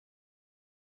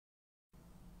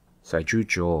So I drew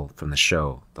Joel from the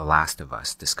show The Last of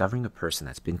Us, discovering a person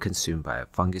that's been consumed by a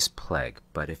fungus plague.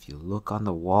 But if you look on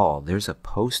the wall, there's a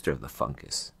poster of the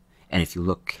fungus. And if you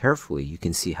look carefully, you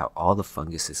can see how all the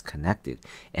fungus is connected.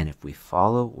 And if we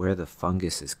follow where the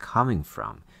fungus is coming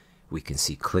from, we can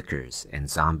see clickers and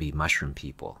zombie mushroom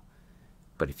people.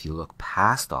 But if you look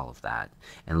past all of that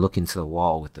and look into the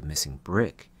wall with the missing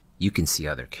brick, you can see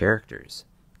other characters.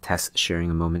 Tess sharing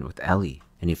a moment with Ellie.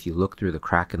 And if you look through the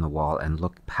crack in the wall and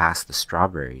look past the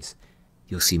strawberries,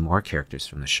 you'll see more characters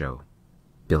from the show.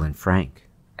 Bill and Frank,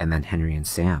 and then Henry and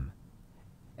Sam.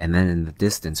 And then in the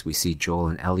distance, we see Joel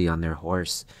and Ellie on their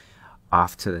horse,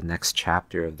 off to the next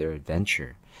chapter of their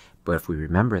adventure. But if we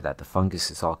remember that the fungus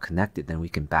is all connected, then we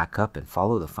can back up and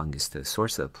follow the fungus to the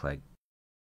source of the plague.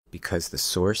 Because the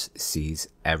source sees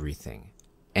everything.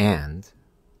 And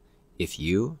if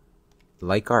you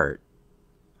like art,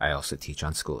 I also teach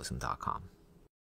on schoolism.com.